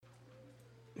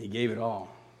He gave it all.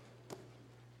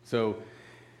 So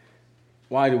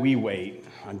why do we wait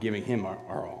on giving him our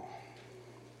all?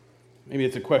 Maybe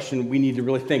it's a question we need to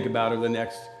really think about over the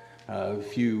next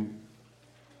few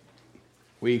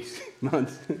weeks,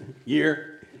 months,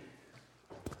 year.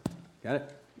 Got it?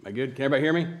 Am I good? Can everybody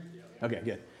hear me? Okay,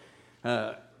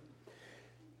 good.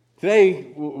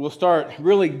 Today, we'll start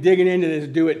really digging into this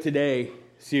Do It Today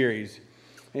series.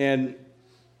 And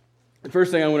the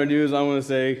first thing I want to do is I want to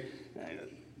say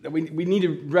that we need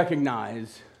to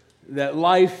recognize that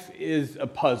life is a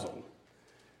puzzle.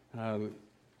 And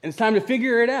it's time to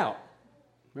figure it out,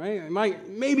 right? It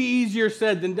may be easier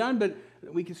said than done, but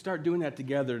we can start doing that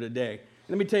together today.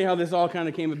 Let me tell you how this all kind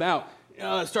of came about.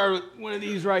 It started with one of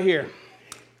these right here.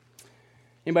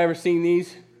 Anybody ever seen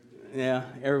these? Yeah,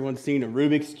 everyone's seen a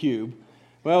Rubik's Cube.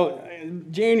 Well,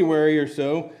 in January or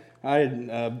so, I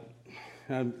had,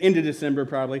 into December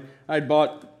probably, I had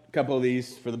bought a couple of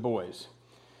these for the boys.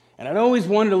 And I'd always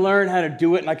wanted to learn how to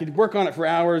do it, and I could work on it for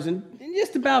hours and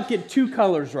just about get two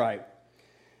colors right.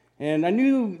 And I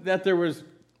knew that there was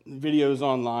videos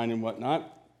online and whatnot.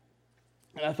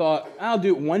 And I thought, I'll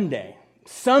do it one day.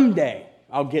 Someday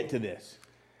I'll get to this.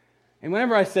 And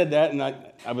whenever I said that, and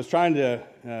I was trying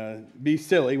to be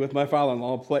silly with my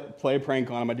father-in-law, play a prank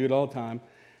on him. I do it all the time.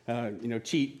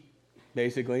 Cheat,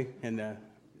 basically, and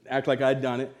act like I'd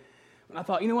done it. And I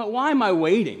thought, you know what, why am I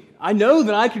waiting? I know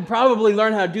that I could probably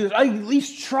learn how to do this. I'd at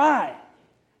least try.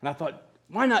 And I thought,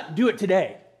 why not do it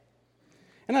today?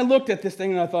 And I looked at this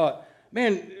thing and I thought,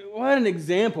 man, what an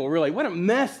example, really. What a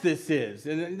mess this is.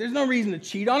 And there's no reason to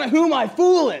cheat on it. Who am I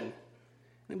fooling? And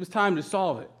it was time to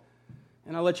solve it.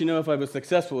 And I'll let you know if I was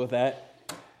successful with that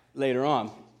later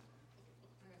on.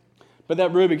 But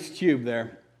that Rubik's Cube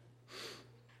there,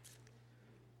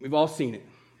 we've all seen it.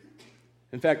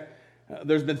 In fact,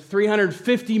 there's been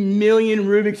 350 million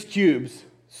Rubik's Cubes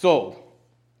sold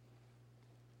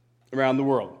around the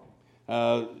world.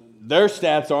 Their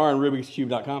stats are on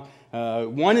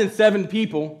Rubik'sCube.com. 1 in 7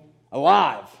 people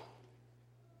alive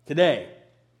today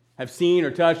have seen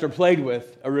or touched or played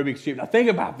with a Rubik's Cube. Now think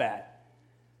about that.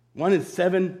 1 in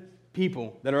 7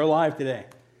 people that are alive today.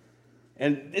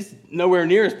 And it's nowhere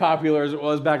near as popular as it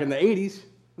was back in the 80s. It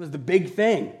was the big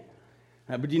thing.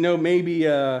 But maybe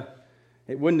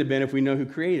it wouldn't have been if we know who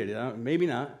created it. Maybe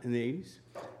not in the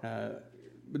 80s.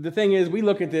 But the thing is, we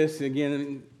look at this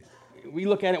again, we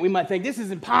look at it, we might think, this is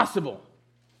impossible.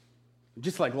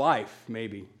 Just like life,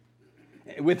 maybe.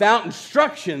 Without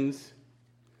instructions,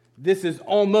 this is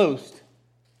almost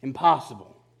impossible.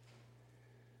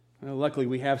 Well, luckily,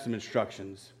 we have some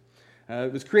instructions.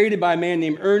 It was created by a man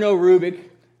named Erno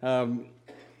Rubik.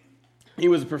 He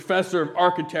was a professor of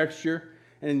architecture,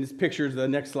 and this picture is the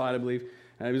next slide, I believe.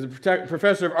 He was a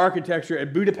professor of architecture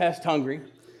at Budapest, Hungary,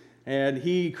 and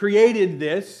he created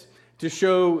this to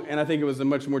show, and I think it was a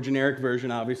much more generic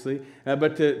version, obviously,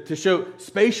 but to show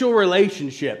spatial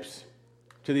relationships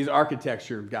to these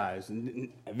architecture guys. And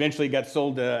eventually it got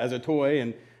sold as a toy,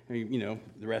 and the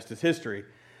rest is history.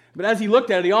 But as he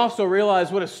looked at it, he also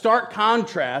realized what a stark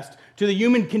contrast to the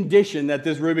human condition that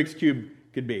this Rubik's Cube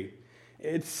could be.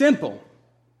 It's simple,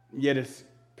 yet it's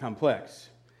complex.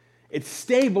 It's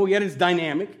stable, yet it's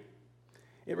dynamic.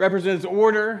 It represents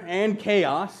order and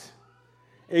chaos.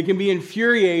 It can be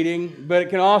infuriating, but it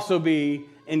can also be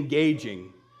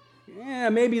engaging. Yeah,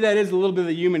 maybe that is a little bit of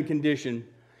the human condition.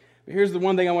 But here's the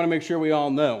one thing I want to make sure we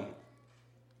all know.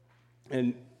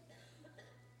 And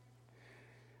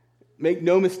make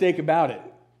no mistake about it.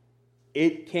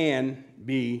 It can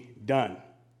be done.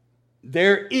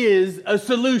 There is a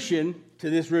solution to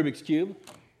this Rubik's Cube.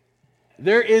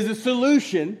 There is a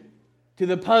solution to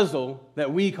the puzzle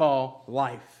that we call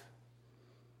life.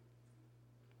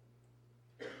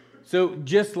 So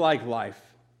just like life,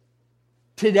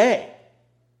 today,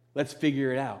 let's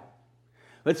figure it out.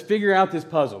 Let's figure out this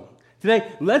puzzle.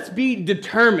 Today, let's be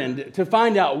determined to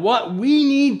find out what we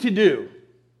need to do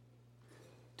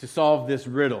to solve this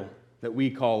riddle that we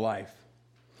call life.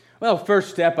 Well, first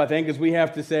step, I think, is we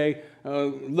have to say,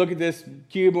 look at this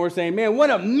cube and we're saying, man, what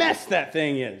a mess that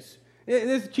thing is.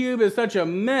 This cube is such a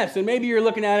mess. And maybe you're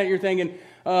looking at it, you're thinking,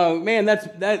 man,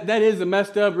 that is a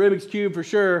messed up Rubik's Cube for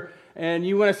sure. And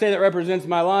you want to say that represents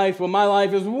my life. Well, my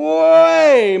life is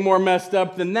way more messed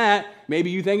up than that. Maybe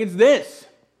you think it's this.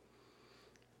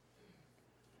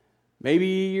 Maybe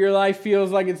your life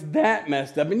feels like it's that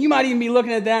messed up. And you might even be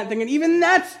looking at that and thinking, even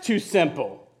that's too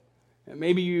simple. And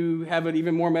maybe you have it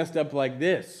even more messed up like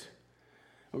this.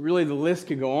 But really, the list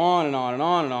could go on and on and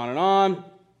on and on and on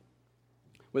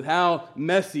with how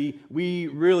messy we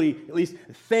really at least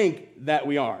think that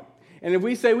we are. And if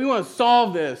we say we want to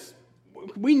solve this,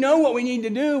 We know what we need to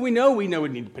do. We know we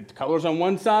need to put the colors on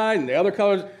one side and the other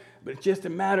colors, but it's just a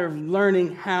matter of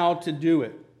learning how to do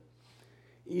it.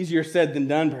 Easier said than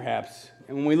done, perhaps.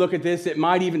 And when we look at this, it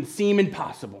might even seem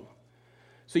impossible.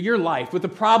 So your life, with the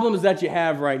problems that you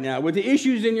have right now, with the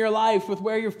issues in your life, with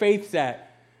where your faith's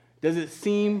at, does it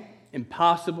seem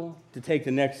impossible to take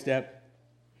the next step?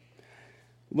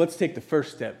 Let's take the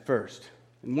first step first.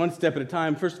 And one step at a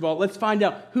time. First of all, let's find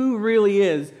out who really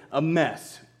is a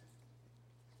mess.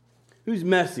 Who's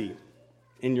messy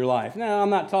in your life? Now, I'm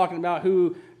not talking about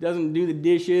who doesn't do the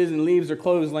dishes and leaves their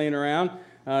clothes laying around.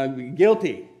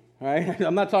 Guilty, right?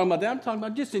 I'm not talking about that. I'm talking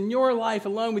about just in your life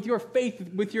alone, with your faith,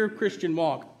 with your Christian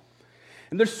walk.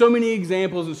 And there's so many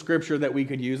examples in Scripture that we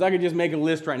could use. I could just make a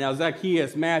list right now.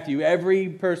 Zacchaeus, Matthew, every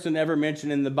person ever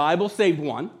mentioned in the Bible, save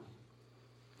one.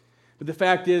 But the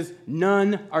fact is,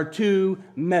 none are too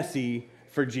messy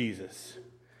for Jesus.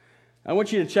 I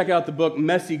want you to check out the book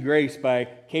Messy Grace by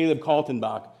Caleb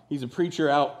Kaltenbach. He's a preacher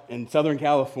out in Southern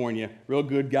California, real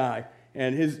good guy.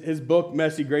 And his book,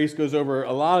 Messy Grace, goes over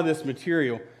a lot of this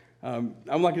material. I'm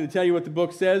not going to tell you what the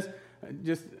book says. I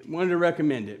just wanted to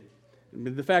recommend it.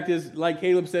 But the fact is, like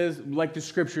Caleb says, like the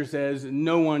Scripture says,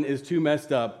 no one is too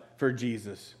messed up for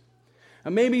Jesus.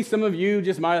 Maybe some of you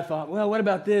just might have thought, well, what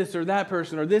about this or that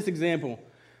person or this example?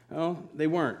 Well, they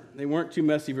weren't. They weren't too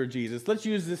messy for Jesus. Let's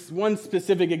use this one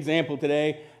specific example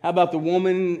today. How about the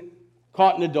woman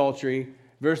caught in adultery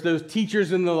versus those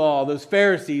teachers in the law, those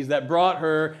Pharisees that brought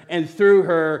her and threw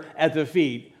her at the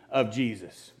feet of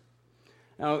Jesus?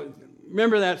 Now,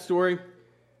 remember that story?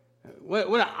 What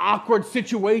an awkward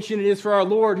situation it is for our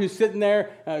Lord, who's sitting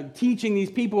there teaching these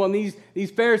people, and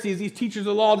these Pharisees, these teachers of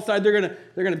the law, decide they're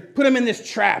going to put him in this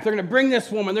trap. They're going to bring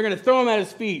this woman. They're going to throw him at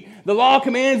his feet. The law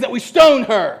commands that we stone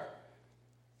her.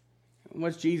 And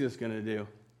what's Jesus going to do?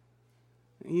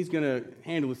 He's going to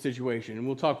handle the situation, and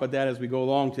we'll talk about that as we go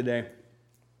along today.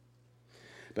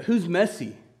 But who's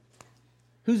messy?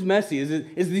 Who's messy? Is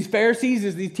it these Pharisees?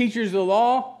 Is it these teachers of the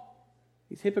law?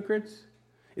 These hypocrites?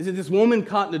 Is it this woman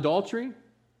caught in adultery?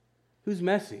 Who's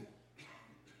messy?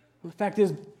 Well, the fact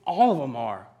is, all of them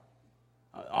are.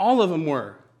 All of them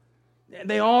were.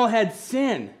 They all had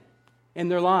sin in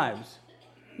their lives.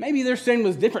 Maybe their sin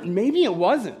was different. Maybe it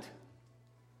wasn't.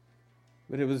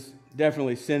 But it was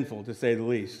definitely sinful, to say the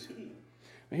least.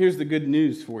 Here's the good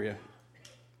news for you.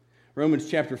 Romans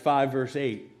chapter 5, verse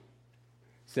 8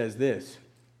 says this.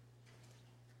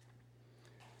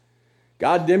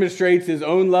 God demonstrates his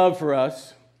own love for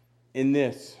us in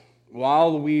this: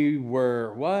 while we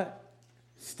were what?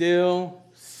 Still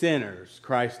sinners,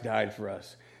 Christ died for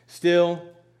us. Still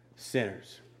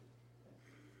sinners.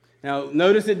 Now,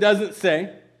 notice it doesn't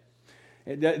say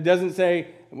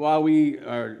while we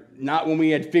are not when we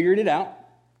had figured it out.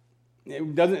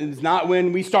 It's not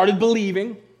when we started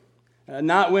believing.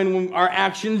 Not when our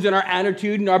actions and our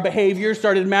attitude and our behavior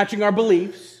started matching our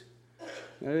beliefs.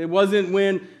 It wasn't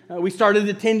when we started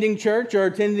attending church or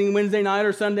attending Wednesday night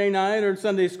or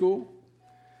Sunday school.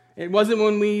 It wasn't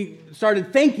when we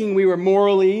started thinking we were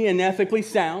morally and ethically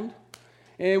sound.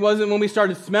 It wasn't when we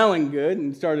started smelling good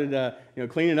and started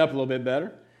cleaning up a little bit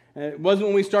better. It wasn't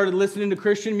when we started listening to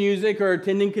Christian music or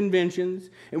attending conventions.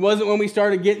 It wasn't when we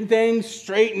started getting things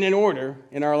straight and in order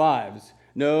in our lives.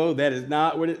 No, that is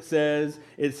not what it says.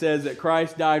 It says that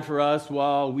Christ died for us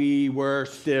while we were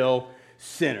still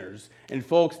sinners. And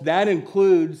folks, that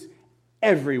includes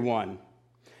everyone.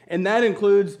 And that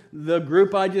includes the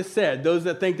group I just said. Those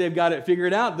that think they've got it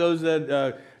figured out. Those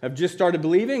that have just started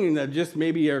believing and that just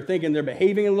maybe are thinking they're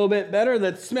behaving a little bit better,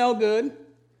 that smell good.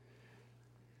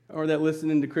 Or that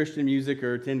listen to Christian music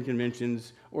or attend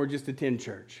conventions or just attend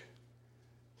church.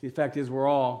 See, the fact is we're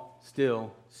all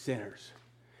still sinners.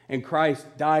 And Christ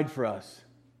died for us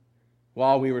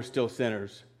while we were still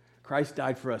sinners. Christ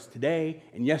died for us today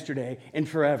and yesterday and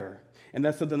forever. And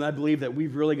that's something I believe that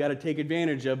we've really got to take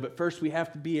advantage of. But first we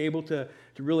have to be able to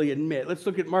really admit. Let's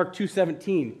look at Mark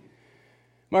 2:17.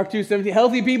 Mark 2:17,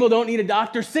 healthy people don't need a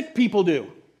doctor, sick people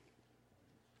do.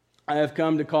 I have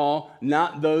come to call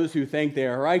not those who think they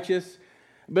are righteous,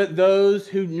 but those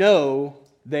who know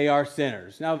they are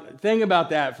sinners. Now, think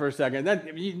about that for a second.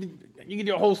 You can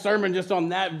do a whole sermon just on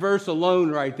that verse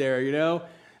alone right there, you know?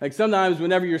 Like sometimes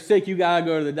whenever you're sick, you got to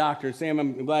go to the doctor and say,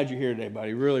 I'm glad you're here today,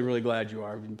 buddy. Really, really glad you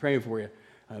are. I've been praying for you.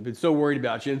 I've been so worried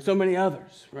about you. And so many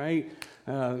others, right?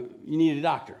 You need a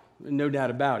doctor, no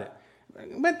doubt about it.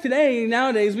 But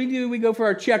nowadays, we go for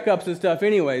our checkups and stuff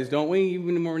anyways, don't we?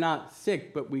 Even when we're not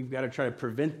sick, but we've got to try to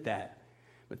prevent that.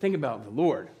 But think about the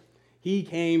Lord. He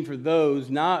came for those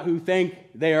not who think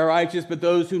they are righteous, but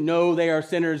those who know they are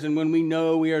sinners. And when we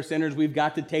know we are sinners, we've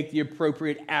got to take the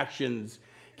appropriate actions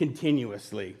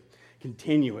continuously.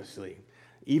 continuously,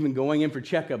 even going in for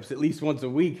checkups at least once a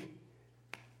week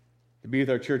to be with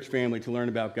our church family to learn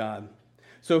about God.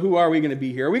 So who are we going to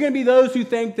be here? Are we going to be those who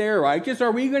think they're righteous? Or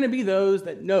are we going to be those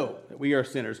that know that we are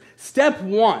sinners? Step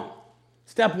one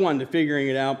to figuring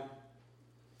it out,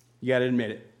 you got to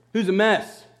admit it. Who's a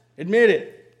mess? Admit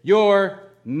it. You're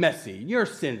messy. You're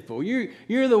sinful.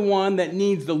 You're the one that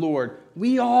needs the Lord.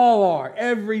 We all are,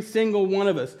 every single one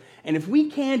of us. And if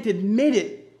we can't admit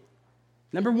it,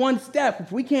 number one step,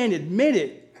 if we can't admit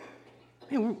it,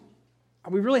 man,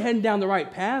 are we really heading down the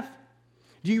right path?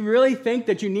 Do you really think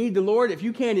that you need the Lord if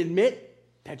you can't admit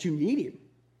that you need Him,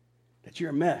 that you're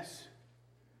a mess?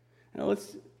 Now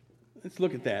let's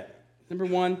look at that. Number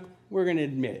one, we're going to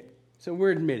admit it. So we're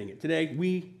admitting it. Today,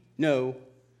 we know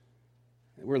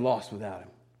that we're lost without Him.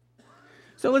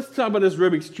 So let's talk about this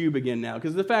Rubik's Cube again now,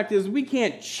 because the fact is we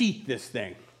can't cheat this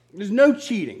thing. There's no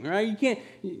cheating, right?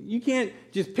 You can't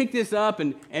just pick this up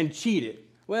and cheat it.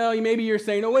 Well, maybe you're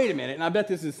saying, oh, wait a minute, and I bet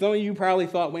this is some of you probably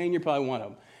thought, Wayne, you're probably one of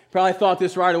them. Probably thought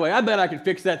this right away. I bet I could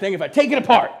fix that thing if I take it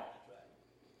apart.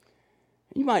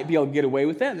 You might be able to get away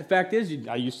with that. And the fact is,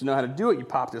 I used to know how to do it. You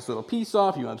pop this little piece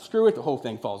off, you unscrew it, the whole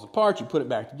thing falls apart, you put it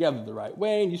back together the right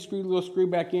way, and you screw the little screw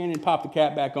back in and pop the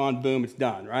cap back on, boom, it's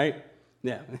done, right?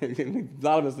 Yeah, a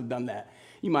lot of us have done that.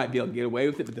 You might be able to get away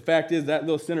with it, but the fact is that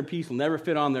little centerpiece will never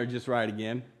fit on there just right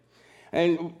again.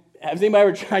 And has anybody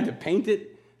ever tried to paint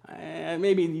it?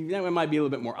 Maybe that one might be a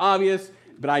little bit more obvious,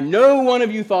 but I know one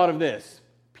of you thought of this.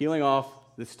 Peeling off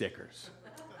the stickers.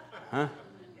 Huh?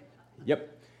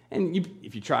 Yep. And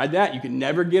if you tried that, you could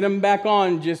never get them back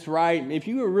on just right. If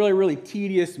you were really, really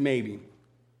tedious, maybe.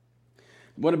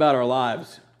 What about our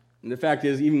lives? And the fact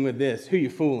is, even with this, who you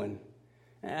fooling?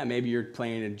 Maybe you're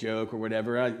playing a joke or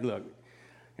whatever. Look,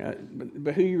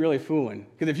 but who are you really fooling?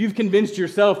 Because if you've convinced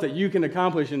yourself that you can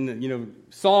accomplish and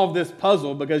solve this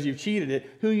puzzle because you've cheated it,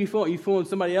 who are you fooling? Are you fooling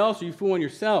somebody else or are you fooling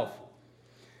yourself?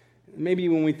 Maybe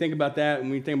when we think about that, when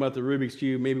we think about the Rubik's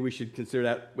Cube, maybe we should consider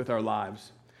that with our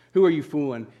lives. Who are you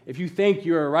fooling? If you think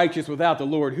you're righteous without the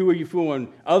Lord, who are you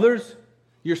fooling? Others?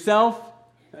 Yourself?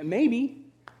 Maybe.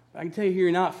 I can tell you who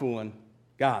you're not fooling.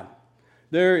 God.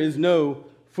 There is no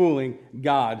fooling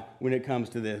God when it comes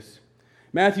to this.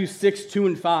 Matthew 6, 2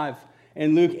 and 5,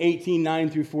 and Luke 18, 9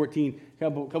 through 14. A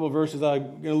couple verses I'm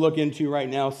going to look into right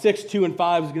now. 6, 2 and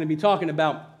 5 is going to be talking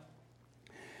about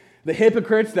the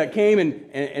hypocrites that came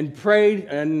and prayed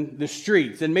in the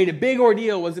streets and made a big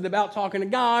ordeal. Was it about talking to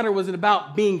God, or was it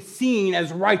about being seen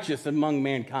as righteous among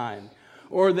mankind?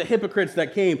 Or the hypocrites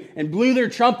that came and blew their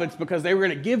trumpets because they were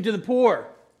going to give to the poor.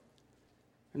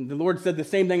 And the Lord said the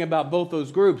same thing about both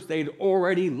those groups. They'd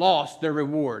already lost their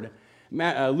reward.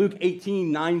 Luke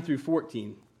 18, 9 through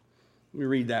 14. Let me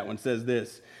read that one. It says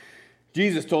this.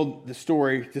 Jesus told the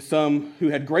story to some who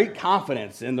had great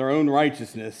confidence in their own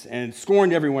righteousness and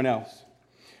scorned everyone else.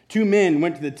 2 men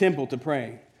went to the temple to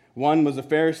pray. One was a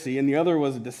Pharisee and the other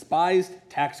was a despised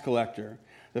tax collector.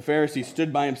 The Pharisee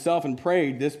stood by himself and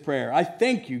prayed this prayer. I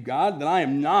thank you, God, that I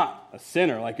am not a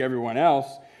sinner like everyone else,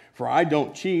 for I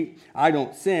don't cheat, I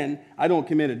don't sin, I don't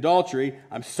commit adultery.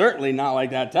 I'm certainly not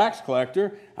like that tax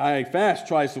collector. I fast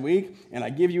twice a week and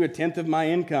I give you 1/10 of my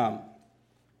income.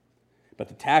 But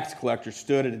the tax collector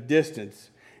stood at a distance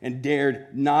and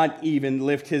dared not even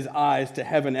lift his eyes to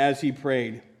heaven as he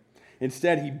prayed.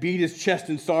 Instead, he beat his chest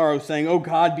in sorrow, saying, "Oh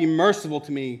God, be merciful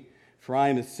to me, for I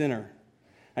am a sinner."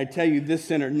 I tell you, this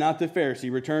sinner, not the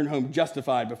Pharisee, returned home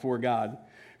justified before God.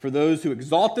 For those who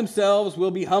exalt themselves will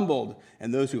be humbled,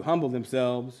 and those who humble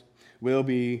themselves will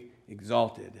be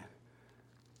exalted.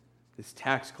 This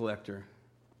tax collector,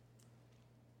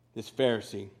 this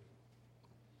Pharisee,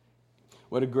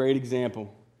 what a great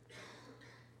example.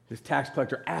 This tax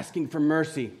collector asking for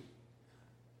mercy.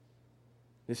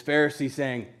 This Pharisee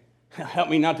saying, help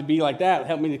me not to be like that.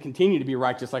 Help me to continue to be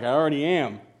righteous like I already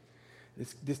am.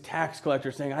 This tax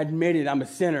collector saying, I admit it, I'm a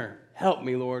sinner. Help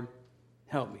me, Lord.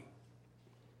 Help me.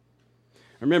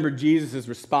 Remember Jesus'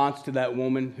 response to that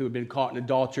woman who had been caught in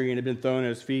adultery and had been thrown at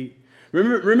his feet?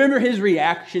 Remember his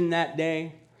reaction that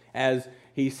day as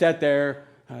he sat there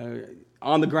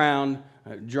on the ground,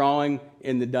 drawing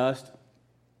in the dust.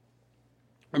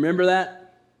 Remember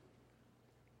that?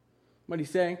 What did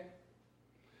he say?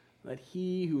 Let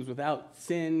he who is without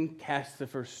sin cast the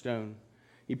first stone.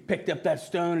 He picked up that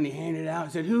stone and he handed it out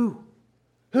and said, Who?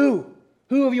 Who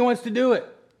of you wants to do it?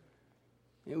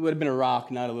 It would have been a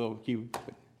rock, not a little cube.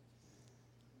 But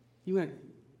he went,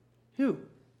 who?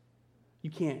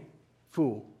 You can't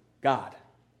fool God.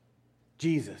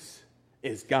 Jesus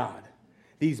is God.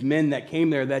 These men that came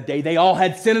there that day, they all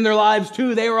had sin in their lives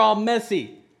too. They were all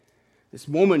messy. This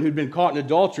woman who'd been caught in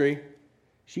adultery,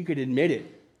 she could admit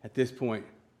it at this point.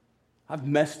 I've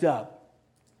messed up.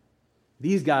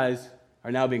 These guys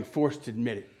are now being forced to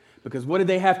admit it. Because what did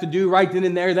they have to do right then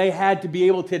and there? They had to be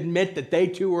able to admit that they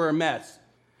too were a mess.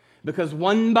 Because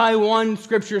one by one,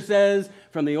 Scripture says,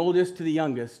 from the oldest to the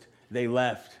youngest, they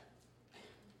left.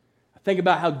 Think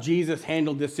about how Jesus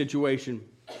handled this situation.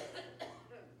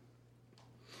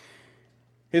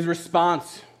 His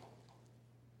response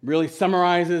really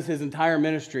summarizes his entire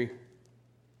ministry.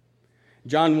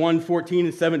 John 1:14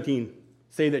 and 17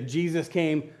 say that Jesus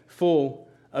came full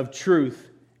of truth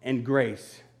and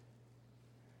grace.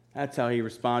 That's how he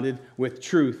responded, with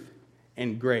truth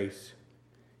and grace.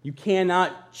 You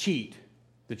cannot cheat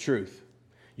the truth.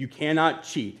 You cannot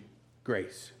cheat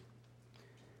grace.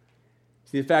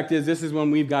 See, the fact is, this is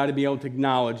when we've got to be able to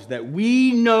acknowledge that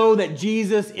we know that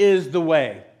Jesus is the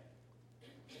way.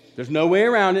 There's no way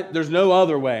around it. There's no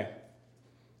other way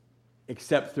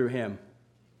except through him.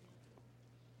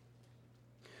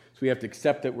 So we have to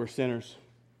accept that we're sinners.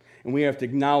 And we have to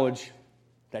acknowledge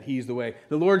that he's the way.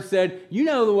 The Lord said, you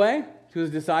know the way, to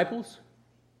his disciples.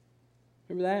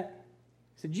 Remember that?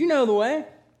 He said, you know the way. And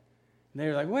they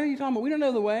were like, what are you talking about? We don't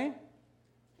know the way.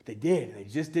 But they did. They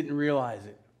just didn't realize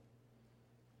it.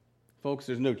 Folks,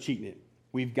 there's no cheating it.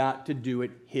 We've got to do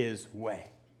it his way.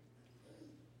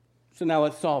 So now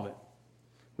let's solve it.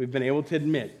 We've been able to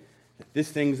admit that this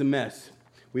thing's a mess.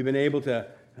 We've been able to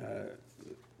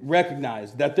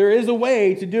recognize that there is a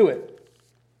way to do it.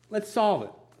 Let's solve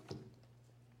it.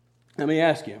 Let me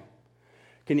ask you,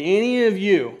 can any of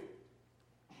you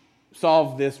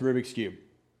solve this Rubik's Cube?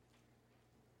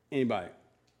 Anybody?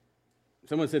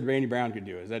 Someone said Randy Brown could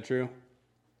do it. Is that true?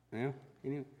 Yeah?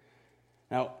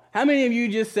 Now, how many of you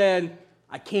just said,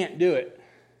 I can't do it?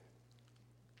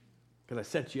 Because I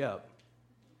set you up.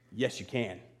 Yes, you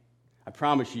can. I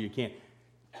promise you can.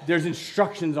 There's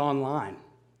instructions online.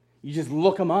 You just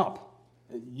look them up.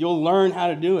 You'll learn how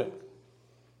to do it.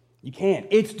 You can.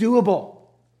 It's doable.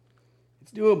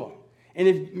 It's doable. And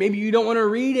if maybe you don't want to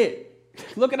read it,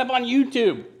 look it up on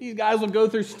YouTube. These guys will go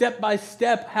through step by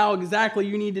step how exactly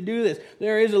you need to do this.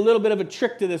 There is a little bit of a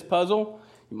trick to this puzzle.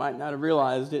 You might not have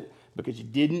realized it because you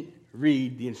didn't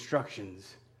read the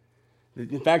instructions.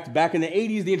 In fact, back in the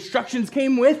 80s, the instructions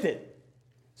came with it.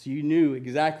 So you knew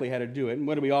exactly how to do it. And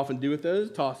what do we often do with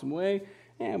those? Toss them away.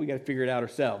 And we got to figure it out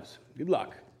ourselves. Good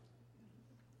luck.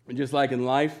 And just like in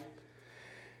life,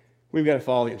 we've got to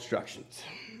follow the instructions.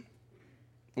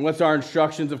 And what's our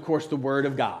instructions? Of course, the Word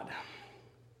of God.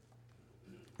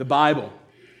 The Bible.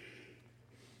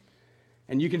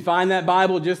 And you can find that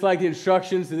Bible just like the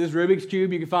instructions to this Rubik's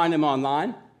Cube. You can find them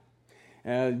online.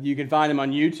 You can find them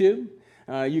on YouTube.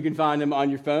 You can find them on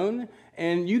your phone.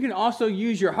 And you can also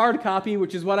use your hard copy,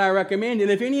 which is what I recommend.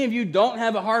 And if any of you don't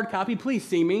have a hard copy, please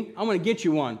see me. I'm going to get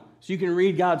you one so you can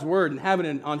read God's Word and have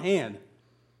it on hand.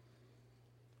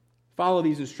 Follow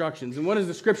these instructions. And what does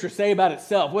the Scripture say about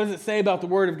itself? What does it say about the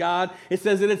Word of God? It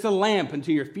says that it's a lamp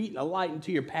unto your feet and a light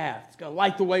unto your path. It's going to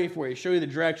light the way for you, show you the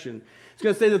direction. It's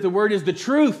going to say that the Word is the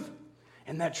truth.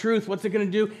 And that truth, what's it going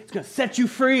to do? It's going to set you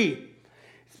free.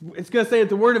 It's going to say that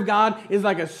the Word of God is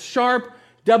like a sharp,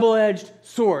 double-edged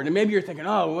sword. And maybe you're thinking,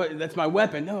 oh, that's my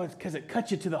weapon. No, it's because it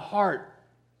cuts you to the heart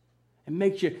and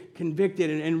makes you convicted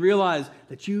and realize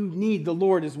that you need the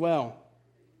Lord as well.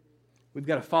 We've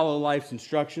got to follow life's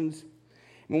instructions.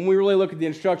 When we really look at the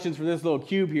instructions for this little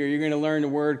cube here, you're going to learn a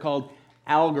word called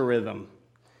algorithm.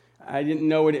 I didn't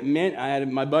know what it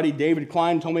meant. My buddy David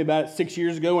Klein told me about it 6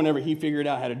 years ago whenever he figured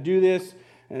out how to do this.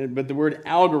 But the word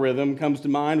algorithm comes to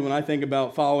mind when I think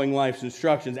about following life's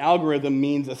instructions. Algorithm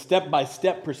means a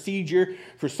step-by-step procedure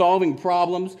for solving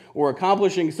problems or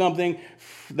accomplishing something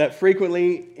that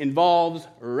frequently involves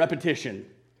repetition.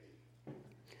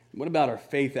 What about our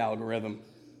faith algorithm?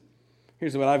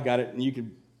 Here's what I've got it, and you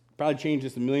could probably change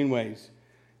this a million ways.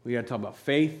 We got to talk about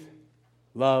faith,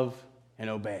 love, and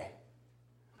obey.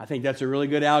 I think that's a really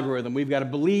good algorithm. We've got to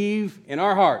believe in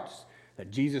our hearts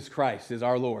that Jesus Christ is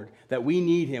our Lord, that we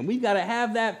need him. We've got to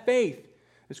have that faith.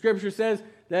 The Scripture says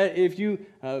that if you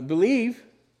believe,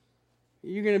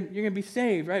 you're going to be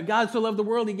saved, right? God so loved the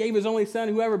world, he gave his only Son.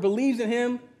 Whoever believes in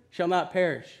him shall not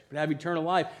perish, but have eternal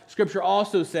life. Scripture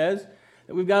also says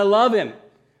that we've got to love him.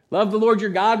 Love the Lord your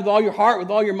God with all your heart,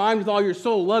 with all your mind, with all your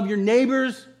soul. Love your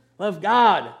neighbors. Love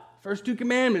God. First two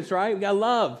commandments, right? We've got to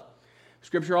love.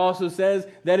 Scripture also says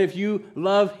that if you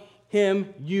love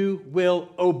him, you will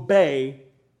obey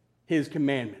his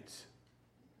commandments.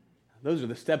 Those are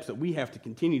the steps that we have to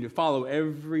continue to follow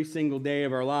every single day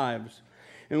of our lives.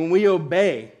 And when we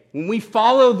obey, when we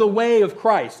follow the way of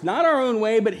Christ, not our own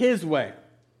way, but his way,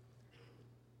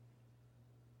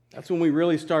 that's when we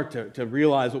really start to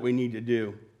realize what we need to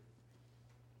do.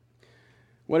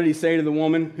 What did he say to the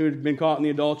woman who had been caught in the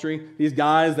adultery? These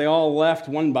guys, they all left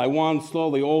one by one,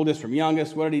 slowly, oldest from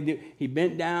youngest. What did he do? He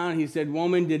bent down, he said,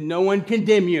 "Woman, did no one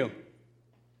condemn you?"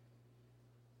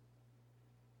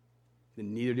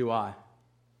 Then neither do I.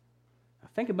 Now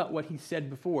think about what he said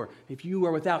before. If you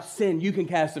are without sin, you can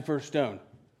cast the first stone.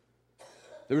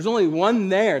 There was only one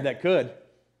there that could.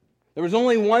 There was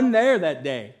only one there that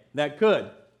day that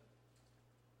could.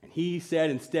 And he said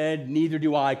instead, "Neither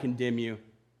do I condemn you."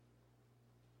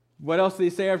 What else did he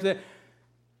say after that?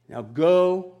 "Now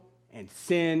go and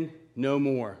sin no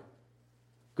more."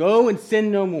 Go and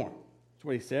sin no more. That's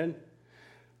what he said.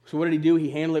 So what did he do?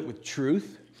 He handled it with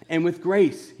truth and with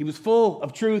grace. He was full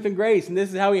of truth and grace, and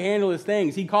this is how he handled his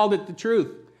things. He called it the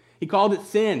truth. He called it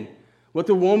sin. What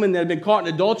the woman that had been caught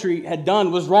in adultery had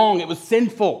done was wrong. It was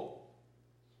sinful.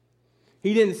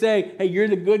 He didn't say, "Hey, you're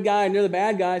the good guy and you're the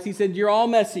bad guys." He said, "You're all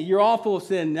messy. You're all full of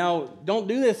sin. Now, don't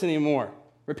do this anymore.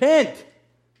 Repent."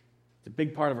 It's a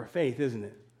big part of our faith, isn't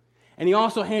it? And he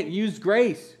also used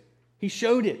grace. He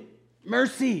showed it.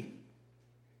 Mercy.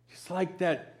 Just like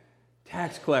that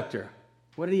tax collector.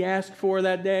 What did he ask for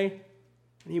that day?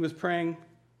 And he was praying,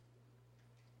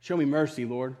 "Show me mercy,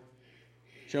 Lord.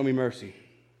 Show me mercy."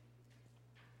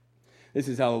 This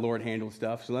is how the Lord handles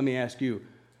stuff. So let me ask you,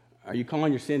 are you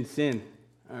calling your sin sin?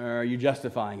 Or are you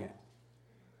justifying it?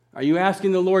 Are you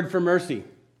asking the Lord for mercy?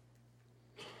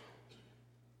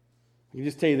 I can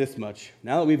just tell you this much.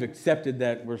 Now that we've accepted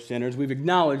that we're sinners, we've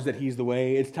acknowledged that He's the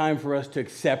way, it's time for us to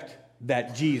accept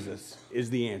that Jesus is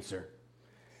the answer.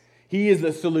 He is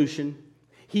the solution.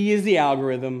 He is the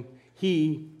algorithm.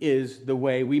 He is the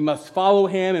way. We must follow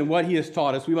Him and what He has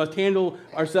taught us. We must handle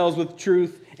ourselves with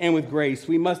truth and with grace.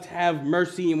 We must have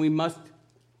mercy and we must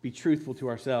be truthful to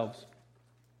ourselves.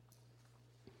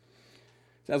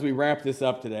 So as we wrap this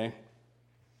up today,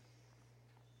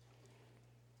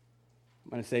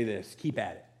 I'm going to say this: keep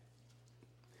at it.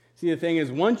 See, the thing is,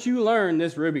 once you learn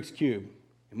this Rubik's Cube,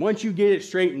 and once you get it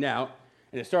straightened out,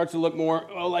 and it starts to look more,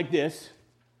 like this.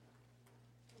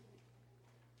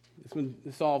 This one,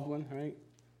 the solved one, right?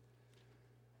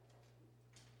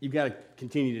 You've got to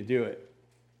continue to do it,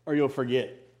 or you'll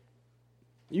forget.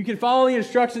 You can follow the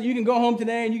instructions. You can go home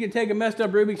today, and you can take a messed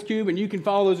up Rubik's Cube, and you can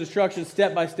follow those instructions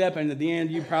step by step, and at the end,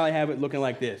 you probably have it looking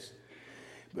like this.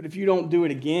 But if you don't do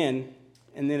it again,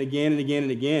 and then again and again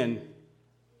and again,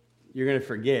 you're going to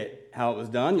forget how it was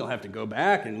done. You'll have to go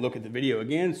back and look at the video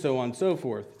again, so on and so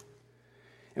forth.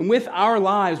 And with our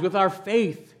lives, with our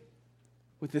faith,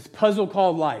 with this puzzle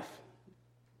called life,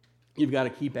 you've got to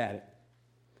keep at it.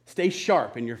 Stay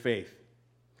sharp in your faith.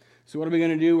 So what are we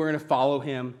going to do? We're going to follow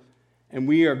Him, and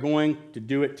we are going to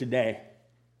do it today.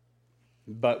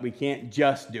 But we can't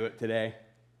just do it today.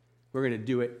 We're going to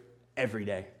do it every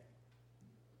day.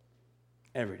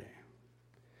 Every day.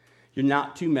 You're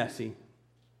not too messy.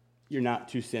 You're not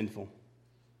too sinful.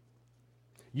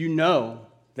 You know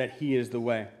that He is the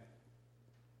way.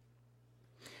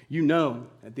 You know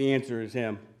that the answer is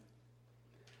Him.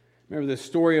 Remember the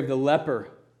story of the leper.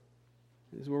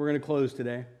 This is where we're going to close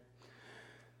today.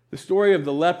 The story of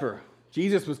the leper.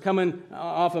 Jesus was coming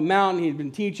off a mountain. He'd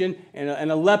been teaching, and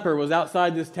a leper was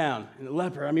outside this town. And the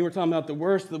leper, we're talking about the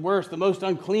worst, the most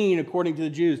unclean according to the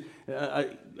Jews.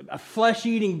 A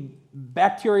flesh-eating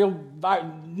bacterial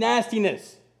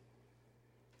nastiness.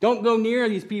 Don't go near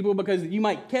these people because you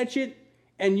might catch it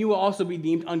and you will also be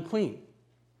deemed unclean.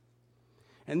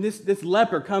 And this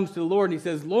leper comes to the Lord and he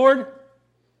says, "Lord,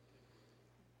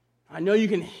 I know you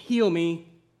can heal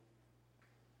me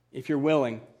if you're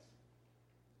willing.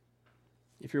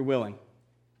 If you're willing."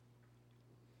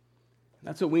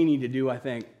 That's what we need to do, I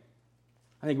think.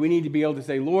 I think we need to be able to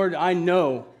say, "Lord, I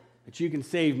know that you can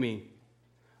save me.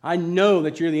 I know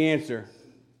that you're the answer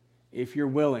if you're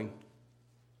willing."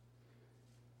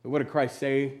 But what did Christ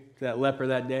say to that leper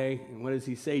that day? And what does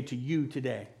He say to you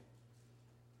today?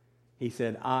 He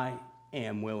said, "I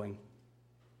am willing."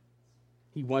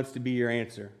 He wants to be your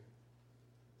answer.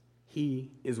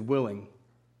 He is willing.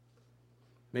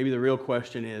 Maybe the real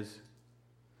question is,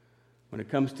 when it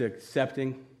comes to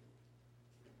accepting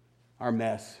our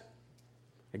mess,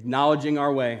 acknowledging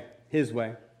our way, His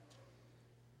way,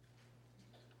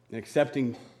 and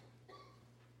accepting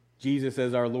Jesus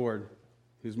as our Lord,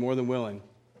 who's more than willing,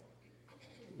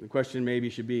 the question maybe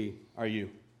should be, are you?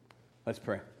 Let's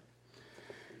pray.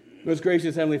 Most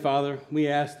gracious Heavenly Father, we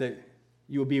ask that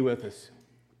you will be with us.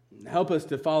 Help us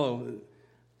to follow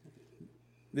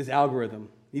this algorithm,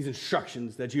 these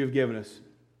instructions that you have given us.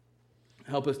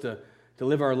 Help us to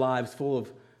live our lives full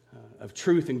of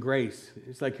truth and grace,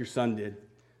 just like your Son did.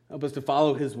 Help us to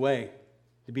follow His way,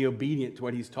 to be obedient to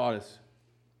what He's taught us.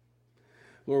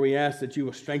 Lord, we ask that you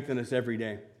will strengthen us every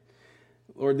day.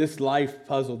 Lord, this life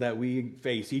puzzle that we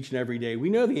face each and every day, we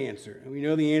know the answer. And we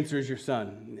know the answer is your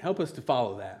Son. Help us to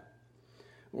follow that.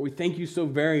 Lord, we thank you so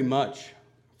very much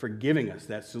for giving us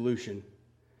that solution.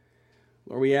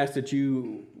 Lord, we ask that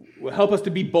you will help us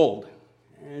to be bold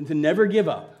and to never give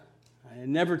up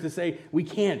and never to say we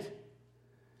can't,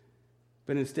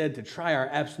 but instead to try our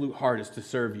absolute hardest to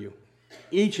serve you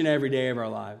each and every day of our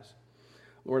lives.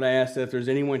 Lord, I ask that if there's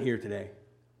anyone here today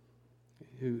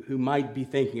who might be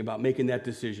thinking about making that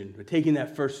decision, or taking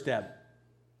that first step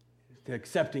to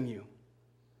accepting you,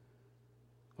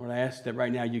 Lord, I ask that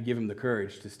right now you give them the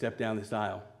courage to step down this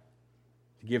aisle,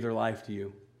 to give their life to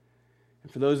you.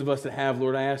 And for those of us that have,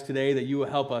 Lord, I ask today that you will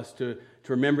help us to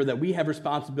remember that we have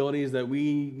responsibilities that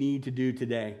we need to do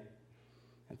today.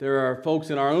 That there are folks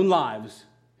in our own lives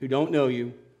who don't know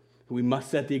you, who we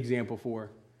must set the example for,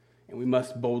 and we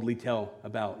must boldly tell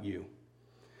about you.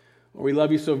 Lord, we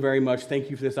love you so very much. Thank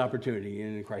you for this opportunity.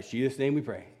 And in Christ Jesus' name we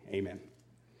pray. Amen.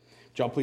 Y'all please